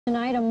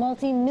Tonight, a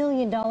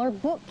multi-million-dollar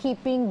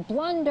bookkeeping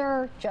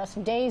blunder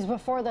just days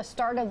before the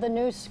start of the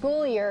new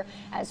school year.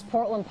 As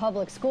Portland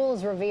Public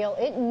Schools reveal,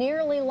 it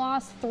nearly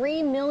lost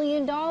 $3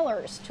 million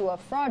to a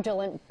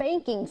fraudulent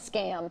banking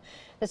scam.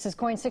 This is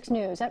KOIN 6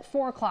 News at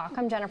 4 o'clock.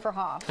 I'm Jennifer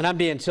Hoff. And I'm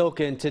Dan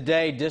Tilkin.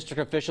 Today, district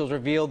officials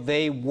revealed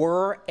they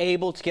were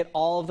able to get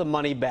all of the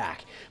money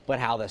back. But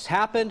how this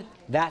happened,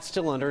 that's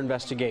still under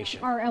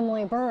investigation. Our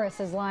Emily Burris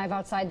is live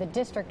outside the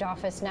district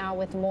office now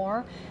with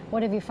more.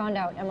 What have you found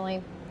out,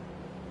 Emily?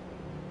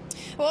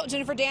 Well,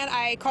 Jennifer, Dan,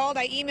 I called,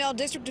 I emailed.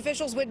 District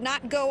officials would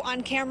not go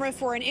on camera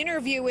for an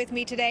interview with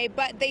me today,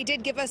 but they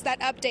did give us that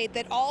update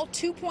that all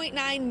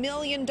 $2.9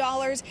 million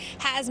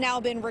has now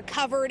been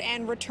recovered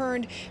and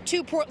returned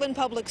to Portland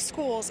Public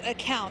Schools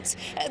accounts.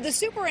 The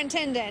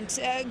superintendent,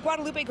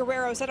 Guadalupe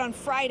Guerrero, said on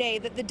Friday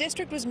that the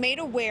district was made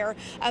aware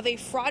of a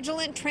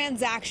fraudulent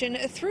transaction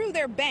through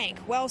their bank,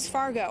 Wells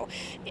Fargo.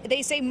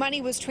 They say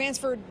money was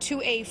transferred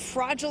to a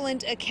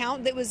fraudulent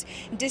account that was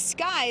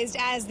disguised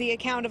as the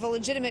account of a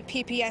legitimate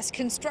PPS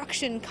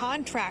construction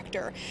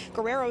contractor.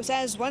 Guerrero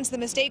says once the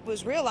mistake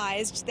was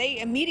realized, they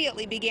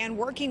immediately began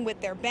working with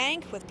their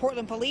bank, with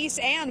Portland Police,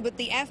 and with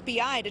the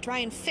FBI to try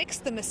and fix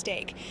the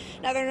mistake.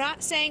 Now, they're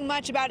not saying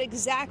much about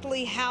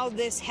exactly how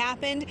this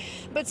happened,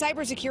 but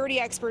cybersecurity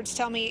experts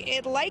tell me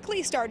it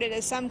likely started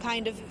as some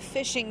kind of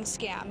phishing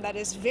scam that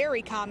is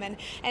very common,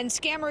 and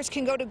scammers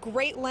can go to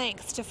great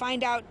lengths to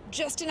find out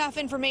just enough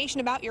information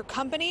about your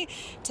company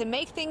to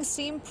make things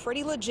seem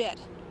pretty legit.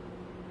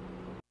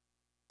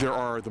 There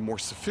are the more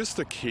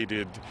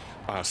sophisticated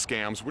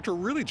scams, which are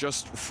really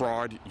just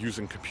fraud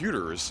using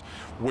computers,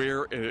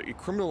 where a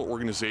criminal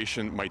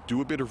organization might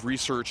do a bit of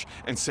research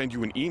and send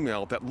you an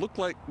email that looks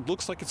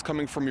like it's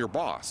coming from your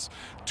boss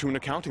to an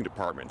accounting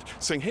department,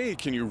 saying, hey,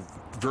 can you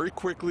very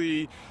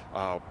quickly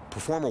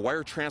perform a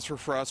wire transfer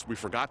for us? We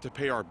forgot to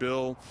pay our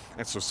bill.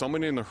 And so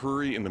someone in a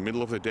hurry in the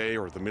middle of the day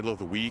or the middle of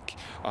the week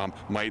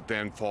might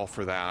then fall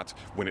for that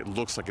when it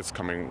looks like it's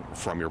coming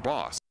from your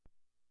boss.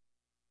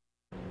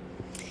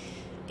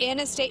 In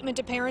a statement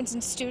to parents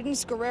and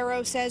students,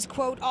 Guerrero says,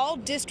 quote, all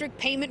district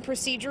payment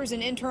procedures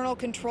and internal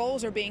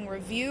controls are being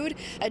reviewed.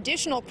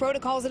 Additional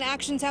protocols and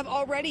actions have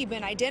already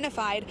been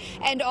identified,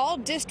 and all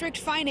district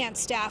finance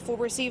staff will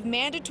receive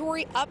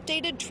mandatory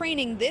updated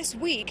training this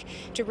week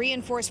to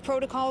reinforce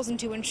protocols and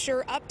to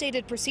ensure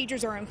updated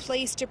procedures are in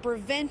place to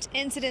prevent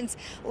incidents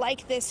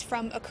like this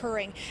from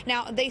occurring.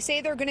 Now, they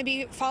say they're going to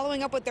be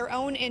following up with their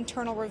own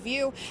internal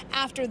review.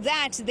 After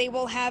that, they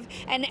will have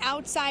an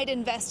outside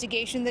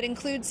investigation that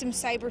includes some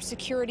cybersecurity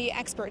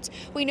experts.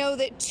 We know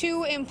that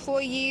 2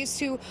 employees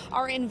who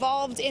are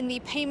involved in the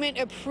payment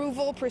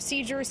approval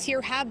procedures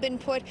here have been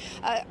put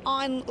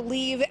on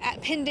leave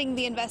pending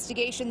the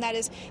investigation. That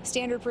is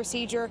standard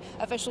procedure.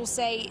 Officials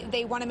say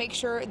they want to make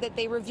sure that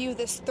they review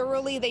this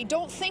thoroughly. They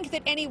don't think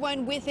that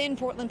anyone within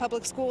Portland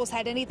Public Schools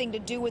had anything to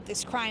do with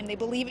this crime. They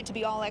believe it to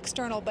be all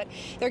external, but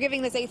they're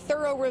giving this a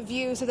thorough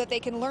review so that they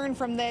can learn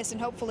from this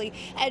and hopefully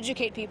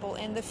educate people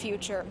in the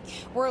future.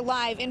 We're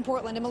live in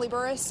Portland. Emily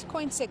Burris,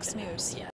 KOIN 6 News.